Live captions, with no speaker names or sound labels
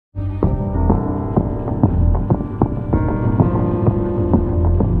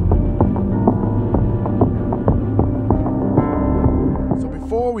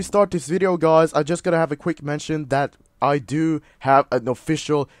before we start this video, guys, I just gotta have a quick mention that I do have an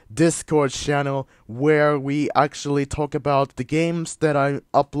official Discord channel where we actually talk about the games that I'm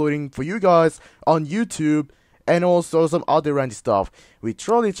uploading for you guys on YouTube and also some other randy stuff. We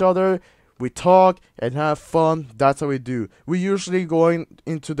troll each other, we talk and have fun. That's how we do. We usually going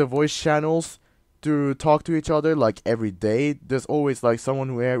into the voice channels to talk to each other like every day. There's always like someone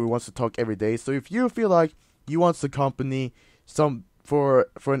who wants to talk every day. So if you feel like you want some company, for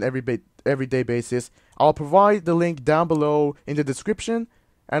an everyday basis, I'll provide the link down below in the description,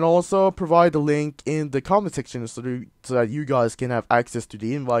 and also provide the link in the comment section so that you guys can have access to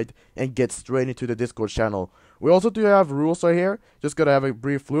the invite and get straight into the Discord channel. We also do have rules right here. Just gotta have a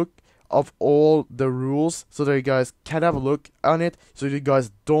brief look of all the rules so that you guys can have a look on it, so you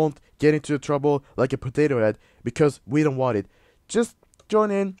guys don't get into trouble like a potato head, because we don't want it. Just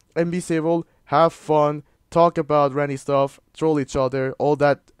join in and be civil, have fun, talk about randy stuff, troll each other, all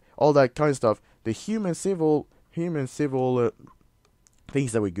that kind of stuff. The human civil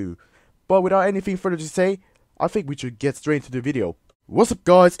things that we do. But without anything further to say, I think we should get straight into the video. What's up,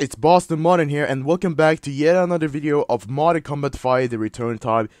 guys? It's Boston Modern here, and welcome back to yet another video of Modern Combat 5: The Return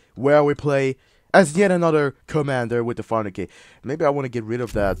Time, where we play as yet another commander with the 500k. Maybe I want to get rid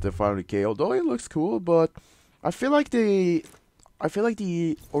of the 500k, although it looks cool, but I feel like the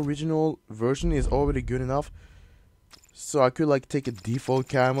original version is already good enough. So I could like take a default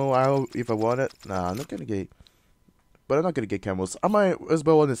camo out if I want it. Nah, I'm not gonna get camos. I might as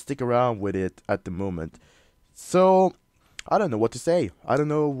well want to stick around with it at the moment. So I don't know what to say. I don't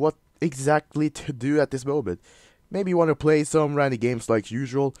know what exactly to do at this moment. Maybe you want to play some randy games like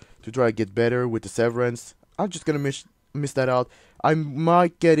usual to try to get better with the Severance. I'm just gonna miss that out. I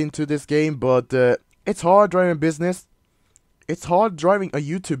might get into this game, but it's hard driving business. It's hard driving a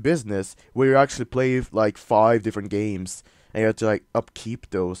YouTube business where you actually play like 5 different games and you have to like upkeep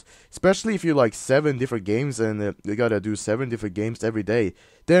those. Especially if you like 7 different games and you gotta do 7 different games every day.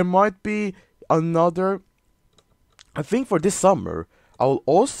 There might be another. I think for this summer, I will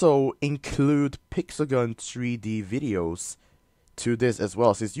also include PG3D videos to this as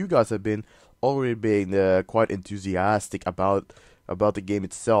well, since you guys have been already being quite enthusiastic about the game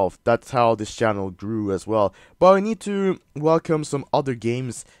itself. That's how this channel grew as well. But I need to welcome some other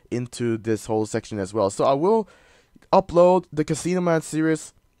games into this whole section as well. So I will upload the Casino Man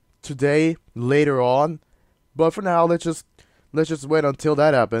series today, later on. But for now, let's just wait until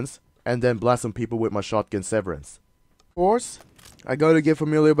that happens and then blast some people with my shotgun Severance. Of course, I gotta get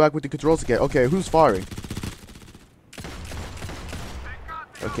familiar back with the controls again. Okay, who's firing?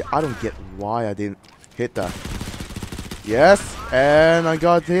 Okay, I don't get why I didn't hit that. Yes, and I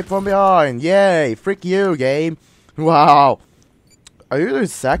got hit from behind. Yay, frick you, game. Wow. Are you in a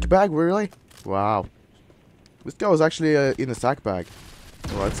sack bag, really? Wow. This guy was actually in a sack bag.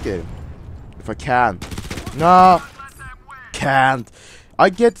 Oh, let's get him. If I can. No. Can't. I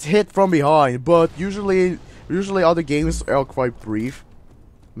get hit from behind, but usually other games are quite brief.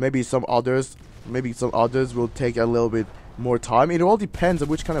 Maybe some others will take a little bit more time. It all depends on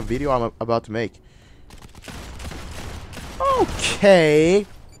which kind of video I'm about to make. Okay,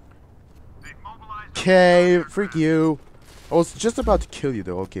 freak you. I was just about to kill you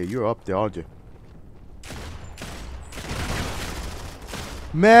though. Okay, you're up there, aren't you?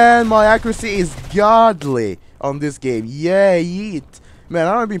 Man, my accuracy is godly on this game. Yay, yeet. Man,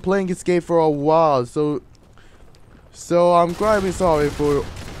 I haven't been playing this game for a while, so I'm quite sorry for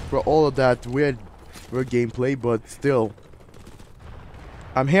all of that weird gameplay, but still,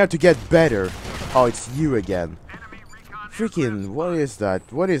 I'm here to get better. Oh, it's you again. Freaking, what is that?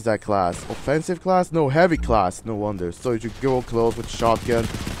 What is that class? Offensive class? No, heavy class. No wonder. So you should go close with shotgun.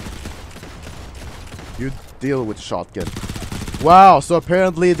 You deal with shotgun. Wow, so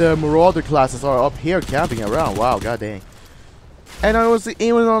apparently the Marauder classes are up here camping around. Wow, god dang. And I was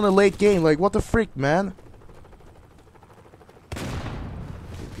even on a late game. Like, what the freak, man?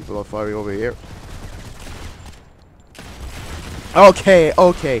 People are firing over here.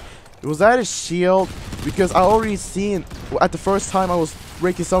 Okay. Was that a shield? Because I already seen, at the first time I was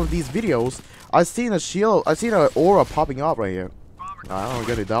making some of these videos, I seen a shield, I seen an aura popping up right here. I'm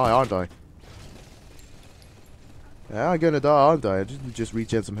gonna die, aren't I? Yeah, I'm gonna die, aren't I? Just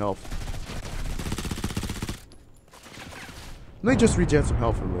regen some health. Let me just regen some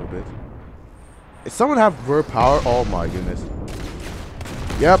health for a little bit. If someone have verb power, oh my goodness.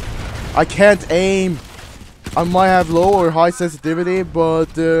 Yep, I can't aim. I might have low or high sensitivity,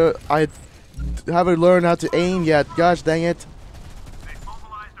 but I haven't learned how to aim yet. Gosh dang it.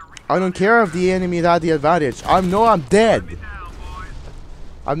 I don't care if the enemy had the advantage. I'm dead.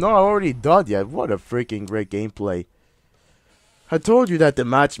 I'm not already done yet. What a freaking great gameplay. I told you that the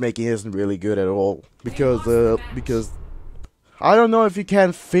matchmaking isn't really good at all because I don't know if you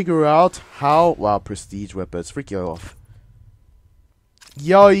can figure out how. Wow, prestige weapons, freak you off.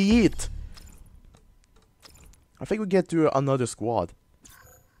 Yo, yeet. I think we get to another squad.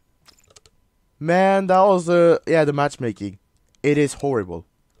 Man, that was yeah, the matchmaking. It is horrible.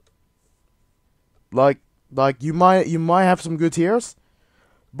 Like you might have some good tiers,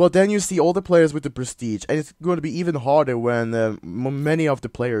 but then you see all the players with the prestige, and it's going to be even harder when many of the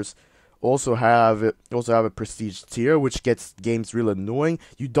players also have a prestige tier, which gets games real annoying.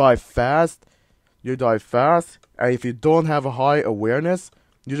 You die fast, and if you don't have a high awareness,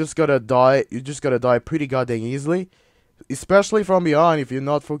 you just gotta die. You just gotta die pretty goddamn easily, especially from behind if you're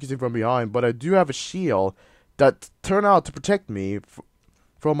not focusing from behind. But I do have a shield that turned out to protect me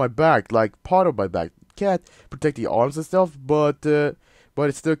from my back, like part of my back. Can't protect the arms and stuff, but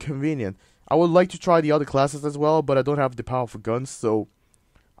it's still convenient. I would like to try the other classes as well, but I don't have the powerful guns, so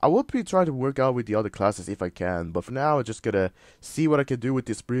I will be trying to work out with the other classes if I can. But for now, I'm just gonna see what I can do with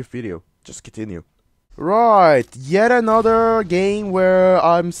this brief video. Just continue. Right, yet another game where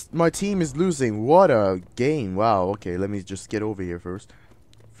my team is losing. What a game! Wow. Okay, let me just get over here first.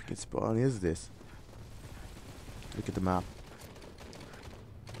 Freaking spawn is this? Look at the map.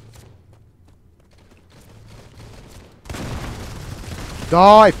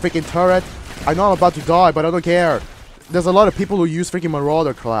 Die, freaking turret! I know I'm about to die, but I don't care. There's a lot of people who use freaking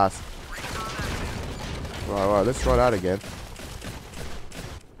Marauder class. Right, let's try that again.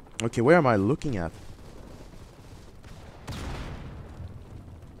 Okay, where am I looking at?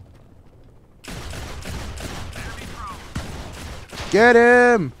 Get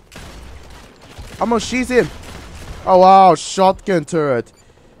him! I'm gonna shoot him! Oh wow, shotgun turret.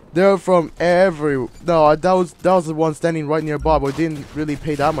 They're from every... No, that was the one standing right nearby, but didn't really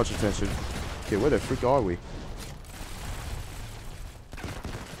pay that much attention. Okay, where the frick are we?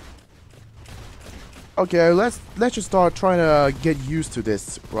 Okay, let's just start trying to get used to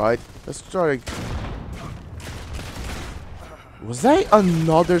this, right? Let's try to... Was that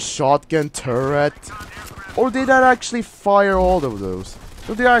another shotgun turret? Or did that actually fire all of those?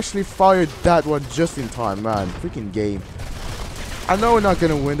 Or did I actually fire that one just in time? Man, freaking game. I know we're not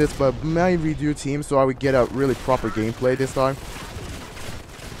gonna win this, but may redo team so I would get a really proper gameplay this time.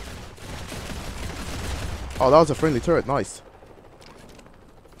 Oh, that was a friendly turret. Nice.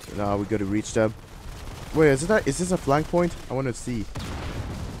 So now we gotta reach them. Wait, is this a flank point? I want to see.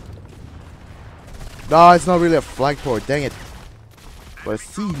 No, it's not really a flank point. Dang it. But I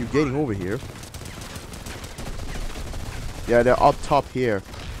see you getting over here. Yeah, they're up top here.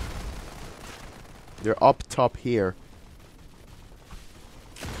 They're up top here.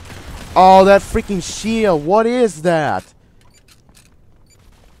 Oh, that freaking shield. What is that?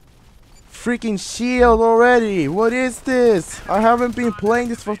 Freaking shield already. What is this? I haven't been playing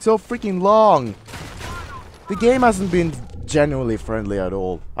this for so freaking long. The game hasn't been genuinely friendly at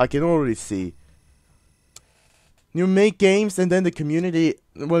all. I can already see. You make games and then the community,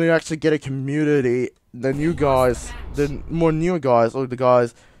 when you actually get a community, the new guys, the more new guys, or the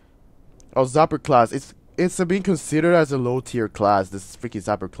guys of Zapper class, it's being considered as a low tier class, this freaking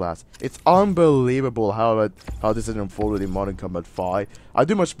Zapper class. It's unbelievable how this is unfolded in Modern Combat 5. I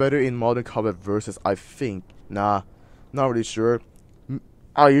do much better in Modern Combat Versus, I think. Nah, not really sure.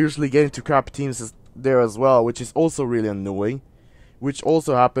 I usually get into crap teams there as well, which is also really annoying. Which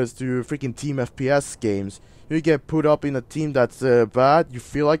also happens to freaking Team FPS games. You get put up in a team that's bad, you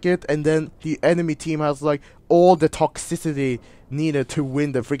feel like it, and then the enemy team has like all the toxicity needed to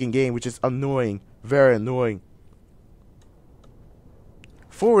win the freaking game, which is annoying. Very annoying.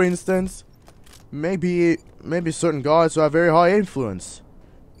 For instance, maybe certain guys who have very high influence.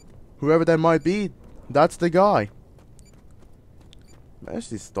 Whoever that might be, that's the guy. Let's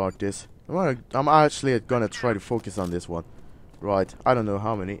just start this. I'm actually gonna try to focus on this one. Right, I don't know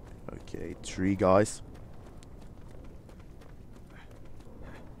how many. Okay, 3 guys.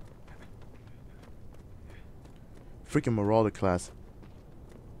 Freaking Marauder class.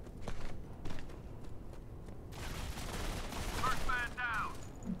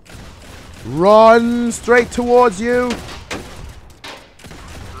 Run straight towards you.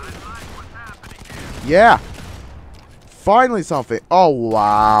 Yeah. Finally something. Oh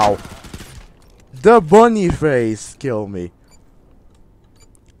wow. The bunny face killed me.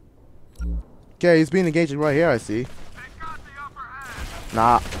 Okay, he's being engaged right here, I see.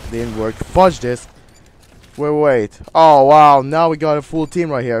 Nah, didn't work. Fudge this. Wait. Oh wow, now we got a full team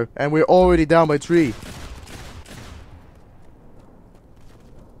right here. And we're already down by 3.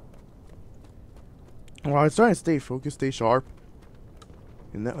 Well, I was trying to stay focused, stay sharp.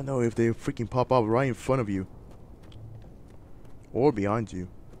 You never know if they freaking pop up right in front of you. Or behind you.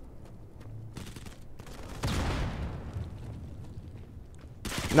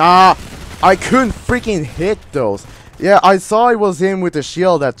 Nah, I couldn't freaking hit those. Yeah, I saw it was him with the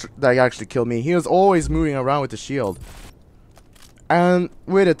shield that actually killed me. He was always moving around with the shield. And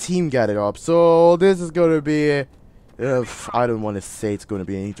with a team got it up. So this is gonna be... I don't want to say it's gonna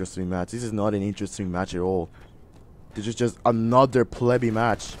be an interesting match. This is not an interesting match at all. This is just another plebby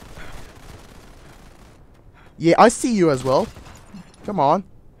match. Yeah, I see you as well. Come on.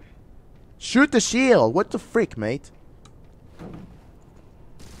 Shoot the shield. What the frick, mate?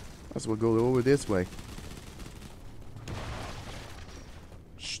 Let's go over this way.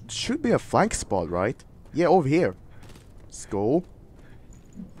 Should be a flank spot, right? Yeah, over here. Let's go.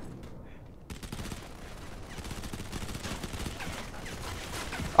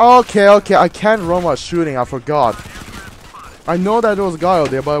 Okay, I can't run while shooting. I forgot. I know that there was a guy out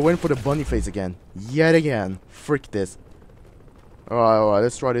there, but I went for the bunny face again. Yet again. Frick this. Alright,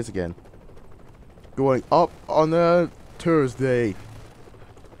 let's try this again. Going up on a Thursday.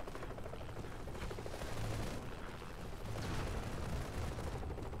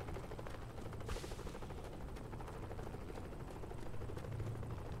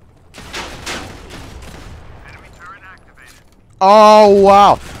 Oh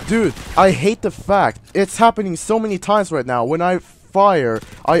wow, dude, I hate the fact it's happening so many times right now. When I fire,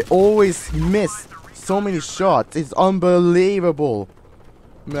 I always miss so many shots. It's unbelievable.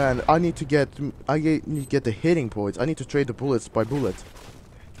 Man, I need to get the hitting points. I need to trade the bullets by bullet.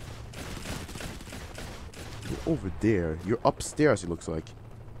 You're over there. You're upstairs, it looks like.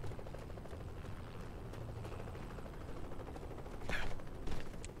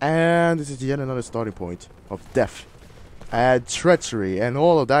 And this is yet another starting point of death. And treachery and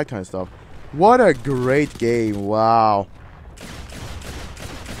all of that kind of stuff. What a great game. Wow.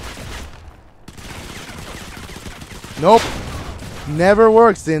 Nope. Never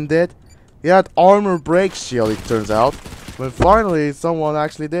works, didn't it? He had armor break shield, it turns out. But finally, someone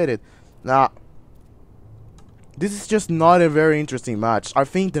actually did it. Nah. This is just not a very interesting match. I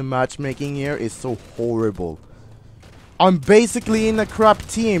think the matchmaking here is so horrible. I'm basically in a crap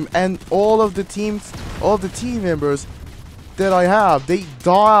team, and all of the team members that I have, they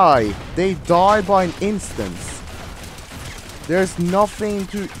die by an instance. There's nothing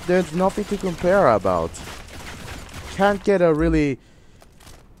to compare about. I can't get a really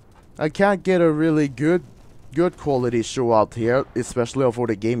good quality show out here, especially for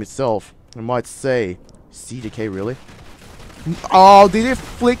the game itself. I might say, CDK really? Oh, did it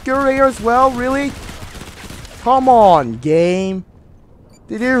flicker here as well? Really? Come on, game.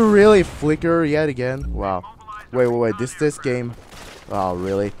 Did it really flicker yet again? Wow. Wait. This game? Oh,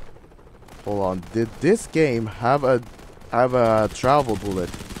 really? Hold on. Did this game have a travel bullet?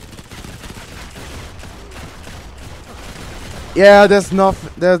 Yeah, there's not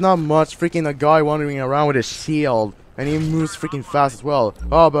much. Freaking a guy wandering around with a shield, and he moves freaking fast as well.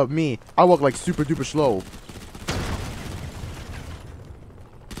 How about me? I walk like super duper slow.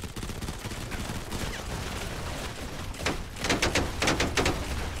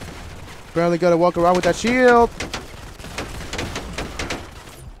 Apparently gotta walk around with that shield.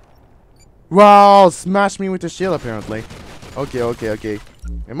 Wow, smash me with the shield apparently. Okay.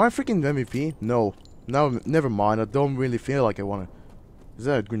 Am I freaking MVP? No. No, never mind. I don't really feel like I wanna. Is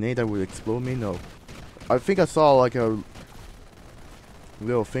that a grenade that would explode me? No. I think I saw like a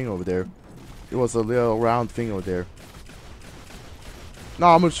little thing over there. It was a little round thing over there. No,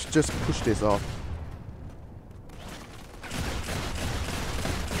 I'm gonna just push this off.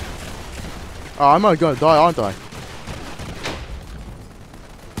 Oh, I'm not gonna die, aren't I?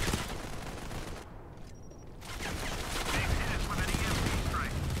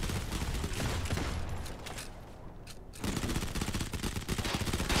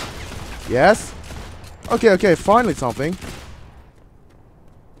 Yes? Okay, finally something.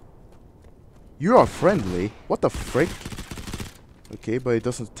 You are friendly? What the frick? Okay, but it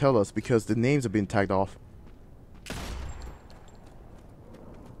doesn't tell us because the names have been tagged off.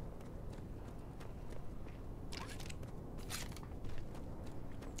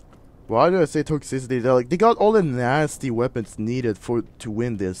 Why do I say toxicity? They got all the nasty weapons needed to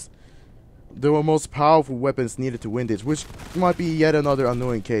win this. The most powerful weapons needed to win this, which might be yet another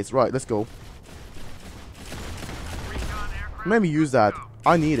annoying case. Right, let's go. Let me use that.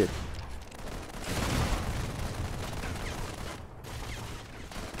 I need it.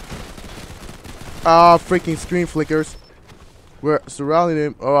 Ah, freaking screen flickers. We're surrounding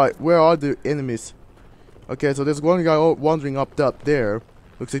him. Alright, where are the enemies? Okay, so there's one guy wandering up there.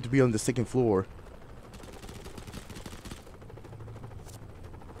 Looks like to be on the second floor.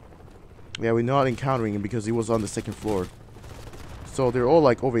 Yeah, we're not encountering him because he was on the second floor. so they're all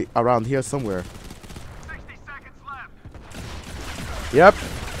like over around here somewhere. 60 seconds left. Yep.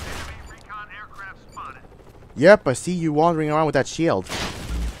 Enemy recon aircraft spotted. Yep, I see you wandering around with that shield.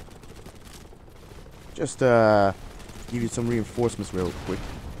 Just give you some reinforcements real quick.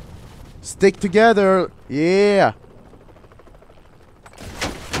 Stick together! Yeah!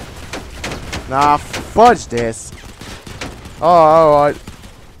 Nah, fudge this! Oh, alright.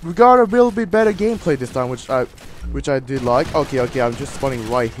 We got a little bit better gameplay this time, which I did like. Okay, I'm just spawning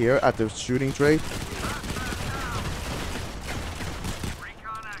right here at the shooting tray.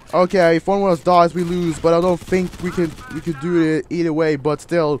 Okay, if one of us dies, we lose, but I don't think we could do it either way, but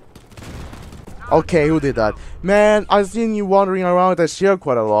still. Okay, who did that? Man, I've seen you wandering around with that shield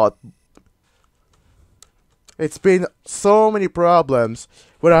quite a lot. It's been so many problems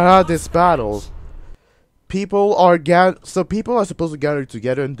when I had this battle. People are supposed to gather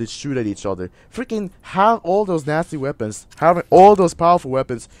together and just shoot at each other. Freaking have all those nasty weapons, having all those powerful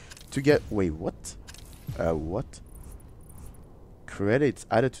weapons to get. Wait, what? What? Credits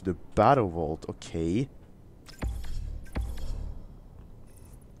added to the battle vault. Okay.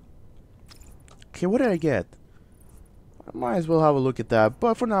 Okay, what did I get? I might as well have a look at that.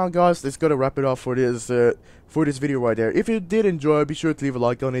 But for now, guys, let's go to wrap it up for this video right there. If you did enjoy, be sure to leave a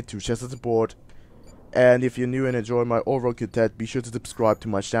like on it to show some support. And if you're new and enjoy my overall content, be sure to subscribe to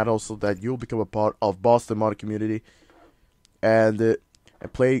my channel so that you'll become a part of Boston Mod community and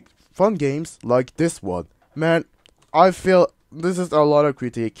play fun games like this one. Man, I feel this is a lot of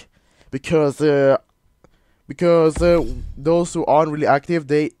critique because those who aren't really active,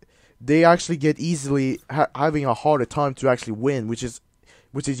 they actually get easily having a harder time to actually win, which is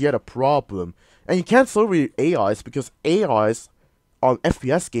yet a problem. And you can't solve with AIs because AIs on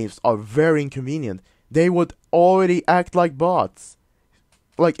FPS games are very inconvenient. They would already act like bots.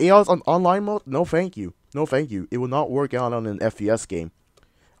 Like AIs on online mode, no thank you. No thank you. It will not work out on an FPS game.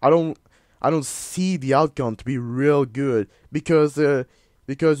 I don't see the outcome to be real good because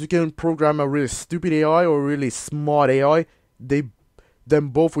you can program a really stupid AI or a really smart AI. Then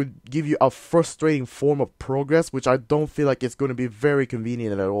both would give you a frustrating form of progress, which I don't feel like it's going to be very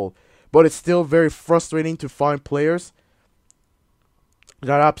convenient at all. But it's still very frustrating to find players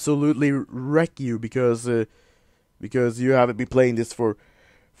that absolutely wreck you because you haven't been playing this for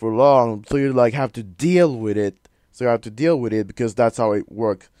long, so you like have to deal with it. So you have to deal with it because that's how it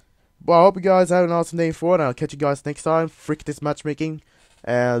works. But I hope you guys have an awesome day for it, and I'll catch you guys next time. Frick this matchmaking,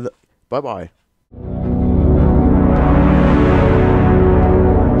 and bye bye.